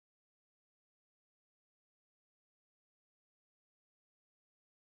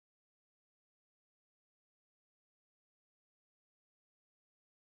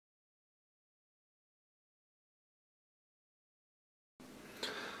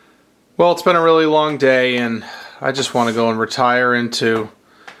Well, it's been a really long day and I just want to go and retire into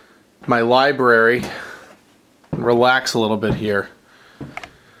my library and relax a little bit here.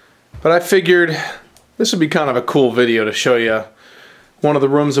 But I figured this would be kind of a cool video to show you one of the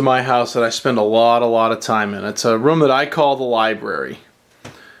rooms in my house that I spend a lot of time in. It's a room that I call the library.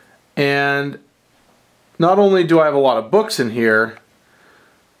 And not only do I have a lot of books in here,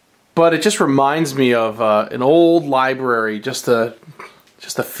 but it just reminds me of an old library, just the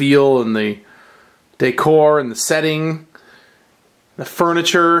feel and the decor and the setting, the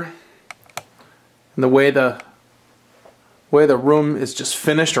furniture, and the way the room is just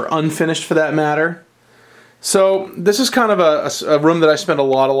finished or unfinished for that matter. So this is kind of a room that I spend a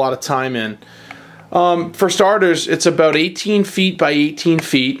lot of time in. For starters, it's about 18 feet by 18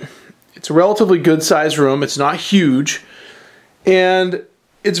 feet. It's a relatively good sized room. It's not huge, and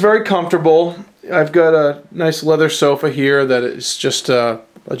it's very comfortable. I've got a nice leather sofa here that is just a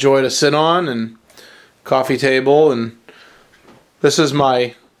joy to sit on, and coffee table, and this is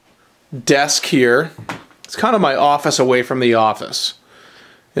my desk here. It's kind of my office away from the office.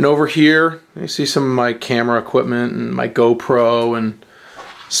 And over here, you see some of my camera equipment and my GoPro and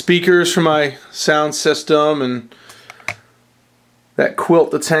speakers for my sound system, and that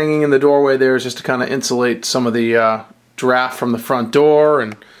quilt that's hanging in the doorway there is just to kind of insulate some of the draft from the front door,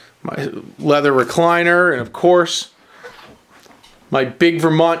 and my leather recliner, and of course my big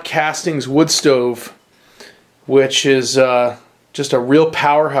Vermont Castings wood stove, which is just a real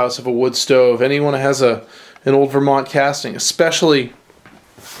powerhouse of a wood stove. Anyone who has an old Vermont casting, especially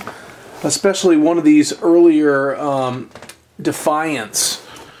one of these earlier Defiance.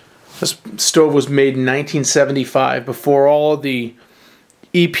 This stove was made in 1975, before all of the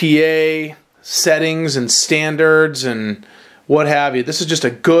EPA settings and standards and what have you. This is just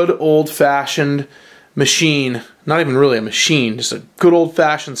a good old-fashioned machine. Not even really a machine, just a good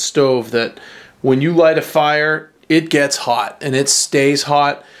old-fashioned stove that when you light a fire, it gets hot and it stays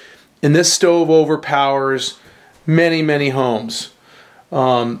hot. And this stove overpowers many homes,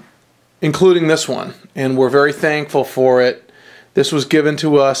 including this one. And we're very thankful for it. This was given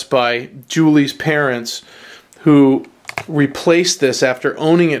to us by Julie's parents, who replaced this after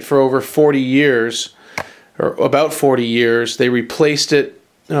owning it for over 40 years, or about 40 years. They replaced it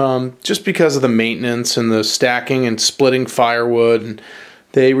just because of the maintenance and the stacking and splitting firewood, and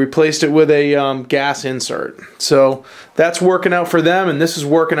they replaced it with a gas insert. So that's working out for them, and this is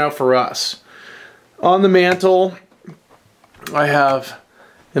working out for us. On the mantle, I have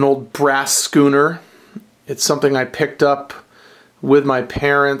an old brass schooner. It's something I picked up with my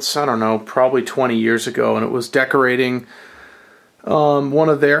parents, I don't know, probably 20 years ago, and it was decorating one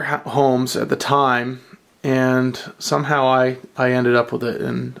of their homes at the time, and somehow I ended up with it,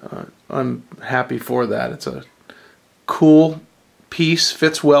 and I'm happy for that. It's a cool piece,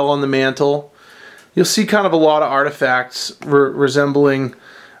 fits well on the mantle. You'll see kind of a lot of artifacts resembling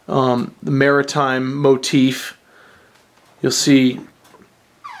the maritime motif. You'll see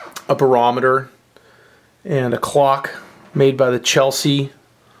a barometer and a clock made by the Chelsea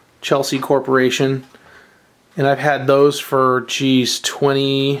Corporation, and I've had those for, geez,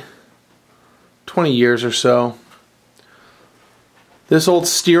 20 years or so. This old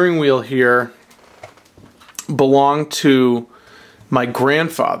steering wheel here belonged to my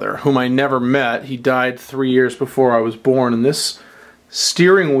grandfather, whom I never met. He died 3 years before I was born, and this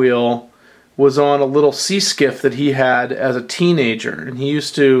steering wheel was on a little sea skiff that he had as a teenager, and he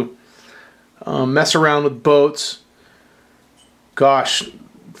used to mess around with boats, gosh,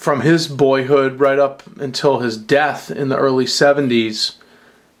 from his boyhood right up until his death in the early 70s.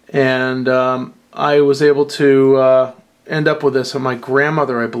 And I was able to end up with this, and my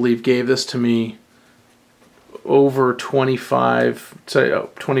grandmother, I believe, gave this to me over 25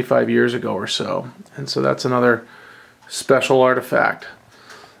 years ago or so. And so that's another special artifact.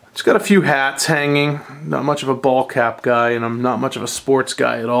 It's got a few hats hanging. Not much of a ball cap guy, and I'm not much of a sports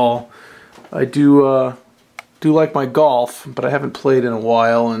guy at all. I do like my golf, but I haven't played in a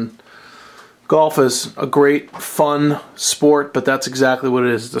while, and golf is a great, fun sport, but that's exactly what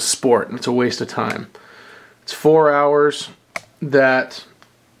it is. It's a sport, and it's a waste of time. It's 4 hours that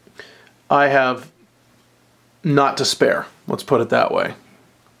I have not to spare. Let's put it that way.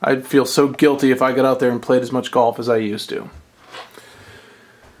 I'd feel so guilty if I got out there and played as much golf as I used to.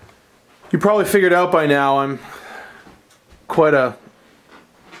 You probably figured out by now I'm quite a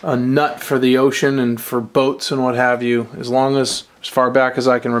nut for the ocean and for boats and what have you. As far back as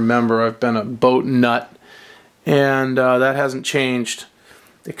I can remember, I've been a boat nut, and that hasn't changed,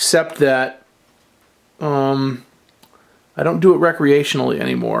 except that I don't do it recreationally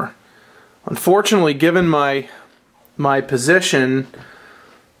anymore. Unfortunately, given my position,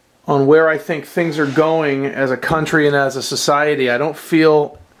 on where I think things are going as a country and as a society, I don't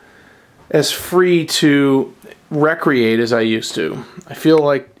feel as free to recreate as I used to. I feel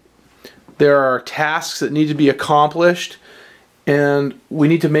like there are tasks that need to be accomplished, and we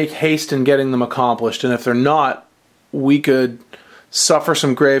need to make haste in getting them accomplished. And if they're not, we could suffer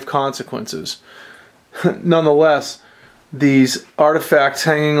some grave consequences. Nonetheless, these artifacts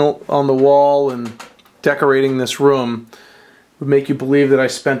hanging on the wall and decorating this room would make you believe that I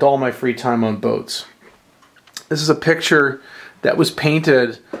spent all my free time on boats. This is a picture that was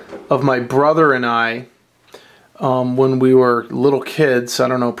painted of my brother and I when we were little kids. I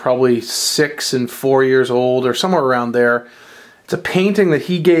don't know, probably 6 and 4 years old or somewhere around there. It's a painting that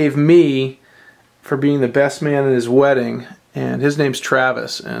he gave me for being the best man at his wedding, and his name's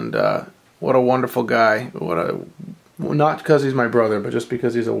Travis, and what a wonderful guy. Not because he's my brother, but just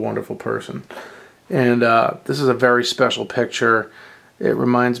because he's a wonderful person. And this is a very special picture. It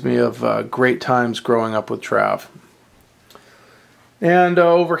reminds me of great times growing up with Trav. And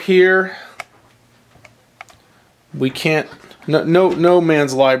over here, we can't. No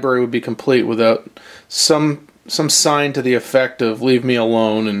man's library would be complete without some sign to the effect of "Leave me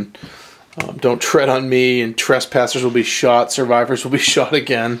alone" and "Don't tread on me," and "Trespassers will be shot, survivors will be shot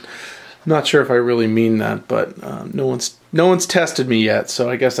again." I'm not sure if I really mean that, but no one's tested me yet, so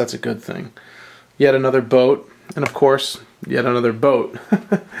I guess that's a good thing. Yet another boat, and of course, yet another boat.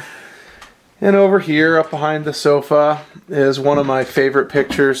 And over here, up behind the sofa, is one of my favorite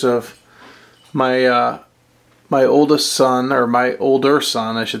pictures of my my oldest son, or my older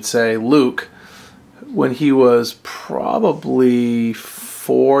son, I should say, Luke, when he was probably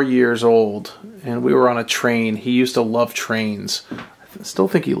 4 years old, and we were on a train. He used to love trains. I still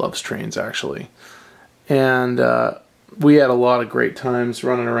think he loves trains, actually. And we had a lot of great times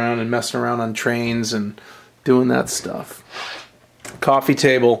running around and messing around on trains and doing that stuff. Coffee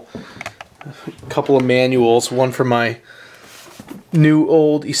table, a couple of manuals, one for my new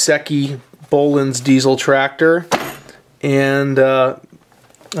old Iseki Boland's diesel tractor, and a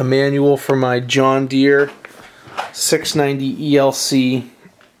manual for my John Deere 690 ELC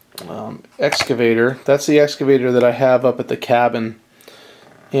excavator. That's the excavator that I have up at the cabin,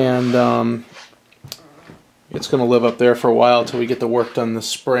 and it's going to live up there for a while until we get the work done this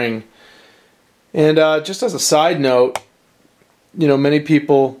spring. And just as a side note, you know, many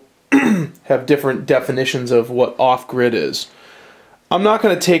people have different definitions of what off-grid is. I'm not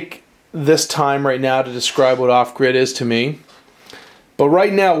going to take this time right now to describe what off-grid is to me, but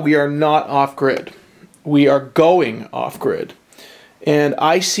right now we are not off-grid. We are going off-grid. And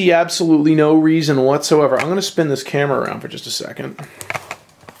I see absolutely no reason whatsoever. I'm going to spin this camera around for just a second.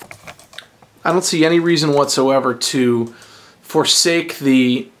 I don't see any reason whatsoever to forsake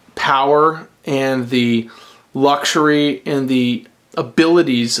the power and the luxury and the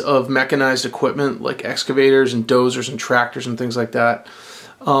abilities of mechanized equipment like excavators and dozers and tractors and things like that.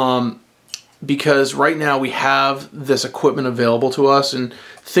 Because right now we have this equipment available to us, and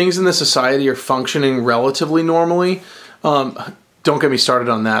things in the society are functioning relatively normally. Don't get me started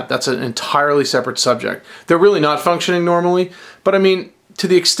on that. That's an entirely separate subject. They're really not functioning normally, but I mean, to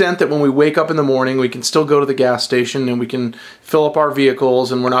the extent that when we wake up in the morning, we can still go to the gas station and we can fill up our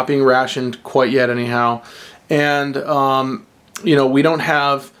vehicles, and we're not being rationed quite yet anyhow. And, you know, we don't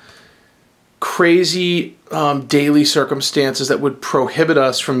have crazy daily circumstances that would prohibit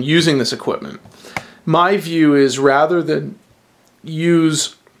us from using this equipment. My view is, rather than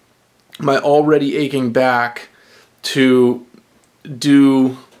use my already aching back to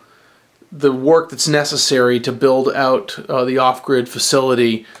do the work that's necessary to build out the off-grid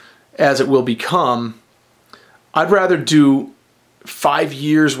facility as it will become, I'd rather do 5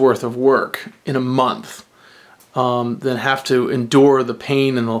 years worth of work in a month than have to endure the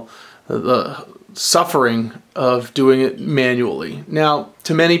pain and the suffering of doing it manually. Now,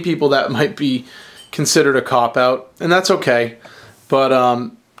 to many people that might be considered a cop-out, and that's okay, but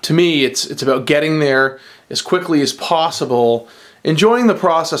to me it's about getting there as quickly as possible, enjoying the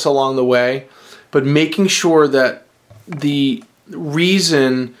process along the way, but making sure that the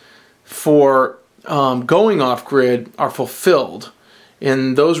reason for going off-grid are fulfilled.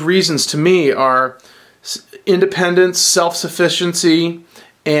 And those reasons to me are independence, self-sufficiency,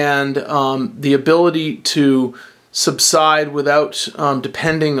 and the ability to subside without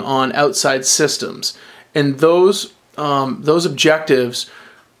depending on outside systems. And those objectives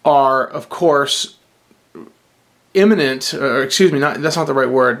are, of course, imminent, or excuse me, that's not the right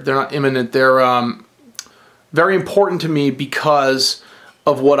word. They're not imminent. They're very important to me because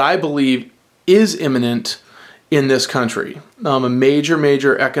of what I believe is imminent in this country. A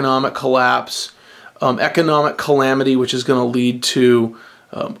major economic collapse, economic calamity, which is going to lead to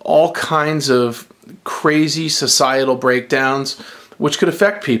all kinds of crazy societal breakdowns which could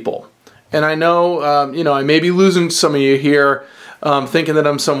affect people. And I know, you know, I may be losing some of you here thinking that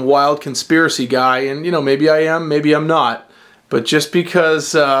I'm some wild conspiracy guy, and, you know, maybe I am, maybe I'm not. But just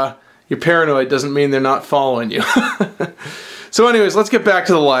because you're paranoid doesn't mean they're not following you. So anyways, let's get back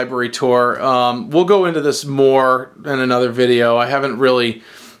to the library tour. We'll go into this more in another video. I haven't really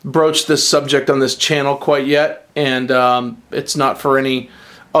broached this subject on this channel quite yet, and it's not for any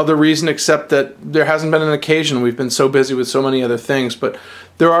other reason except that there hasn't been an occasion. We've been so busy with so many other things, but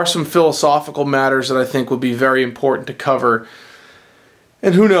there are some philosophical matters that I think will be very important to cover.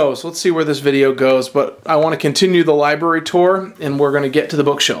 And who knows, let's see where this video goes, but I want to continue the library tour, and we're going to get to the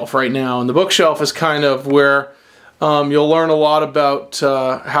bookshelf right now. And the bookshelf is kind of where you'll learn a lot about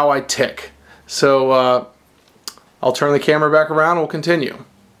how I tick. So I'll turn the camera back around and we'll continue.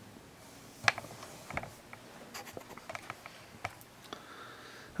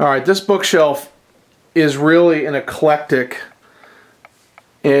 Alright, this bookshelf is really an eclectic,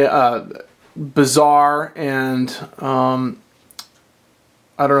 bizarre, and I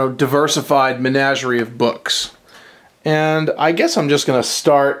don't know, diversified menagerie of books. And I guess I'm just going to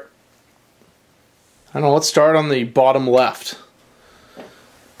start, I don't know, let's start on the bottom left.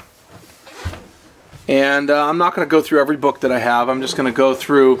 And I'm not going to go through every book that I have. I'm just going to go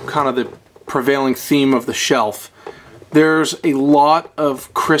through kind of the prevailing theme of the shelf. There's a lot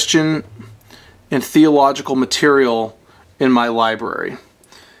of Christian and theological material in my library.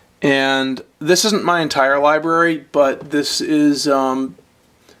 And this isn't my entire library, but this is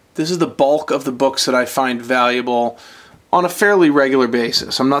the bulk of the books that I find valuable on a fairly regular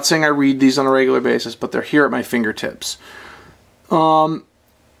basis. I'm not saying I read these on a regular basis, but they're here at my fingertips.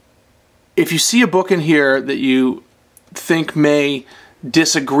 If you see a book in here that you think may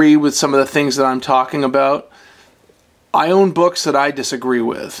disagree with some of the things that I'm talking about, I own books that I disagree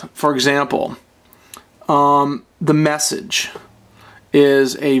with. For example, The Message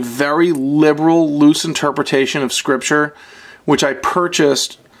is a very liberal, loose interpretation of Scripture, which I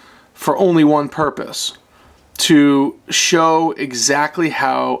purchased for only one purpose: to show exactly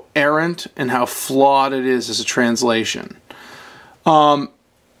how errant and how flawed it is as a translation.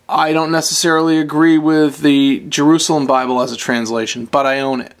 I don't necessarily agree with the Jerusalem Bible as a translation, but I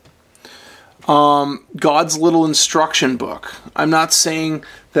own it. God's Little Instruction Book. I'm not saying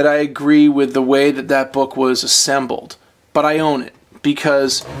that I agree with the way that that book was assembled, but I own it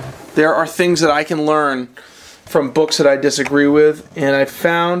because there are things that I can learn from books that I disagree with, and I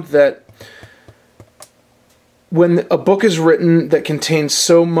found that when a book is written that contains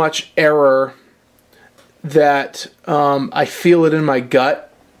so much error that I feel it in my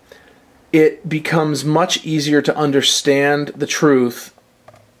gut, it becomes much easier to understand the truth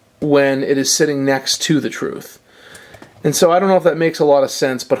when it is sitting next to the truth. And so I don't know if that makes a lot of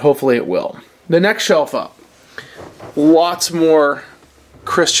sense, but hopefully it will. The next shelf up. Lots more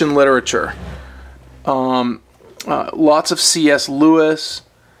Christian literature. Lots of C.S. Lewis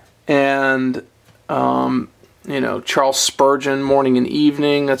and, you know, Charles Spurgeon, Morning and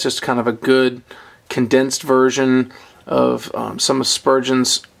Evening. That's just kind of a good condensed version of some of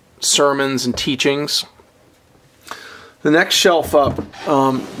Spurgeon's sermons and teachings. The next shelf up,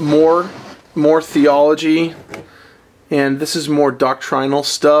 more theology, and this is more doctrinal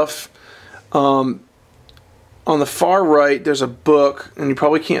stuff. On the far right, there's a book, and you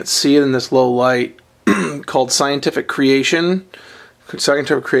probably can't see it in this low light, called Scientific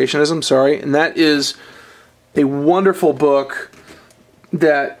Creationism, sorry, and that is a wonderful book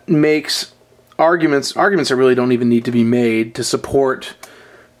that makes arguments that really don't even need to be made to support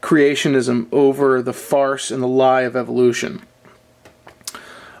creationism over the farce and the lie of evolution.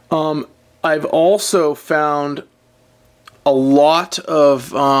 I've also found a lot of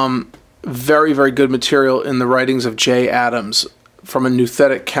very, very good material in the writings of Jay Adams from a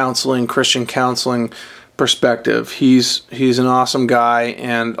nouthetic counseling, Christian counseling perspective. He's an awesome guy,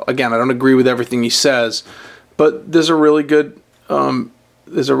 and again, I don't agree with everything he says, but there's a really good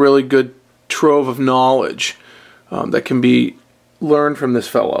trove of knowledge that can be learned from this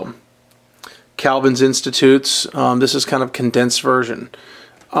fellow. Calvin's Institutes. This is kind of condensed version.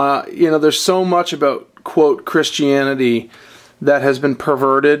 You know, there's so much about, quote, Christianity that has been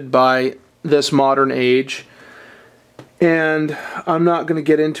perverted by this modern age, and I'm not going to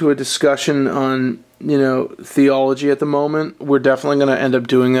get into a discussion on, you know, theology at the moment. We're definitely going to end up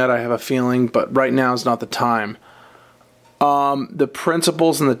doing that, I have a feeling, but right now is not the time. The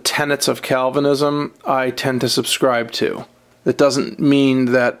principles and the tenets of Calvinism I tend to subscribe to. That doesn't mean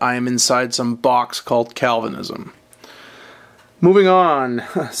that I am inside some box called Calvinism. Moving on,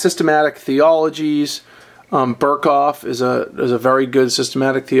 systematic theologies. Burkhoff is a very good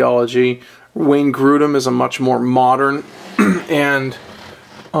systematic theology. Wayne Grudem is a much more modern and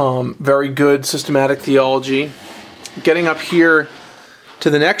very good systematic theology. Getting up here to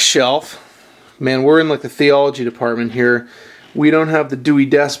the next shelf, man, we're in like the theology department here. We don't have the Dewey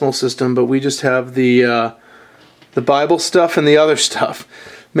Decimal System, but we just have the Bible stuff and the other stuff.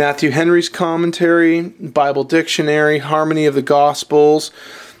 Matthew Henry's commentary, Bible dictionary, Harmony of the Gospels,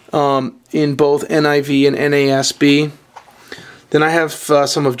 in both NIV and NASB. Then I have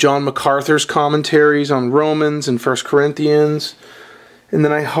some of John MacArthur's commentaries on Romans and 1 Corinthians. And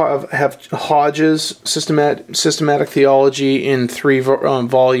then I have Hodge's systematic theology in 3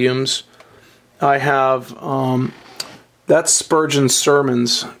 volumes. I have that's Spurgeon's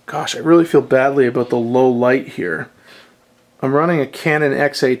sermons. Gosh, I really feel badly about the low light here. I'm running a Canon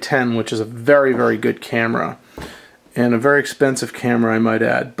XA10, which is a very, very good camera. And a very expensive camera, I might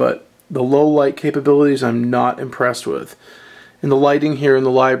add. But the low light capabilities I'm not impressed with. And the lighting here in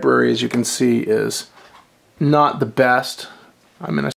the library, as you can see, is not the best. I'm in a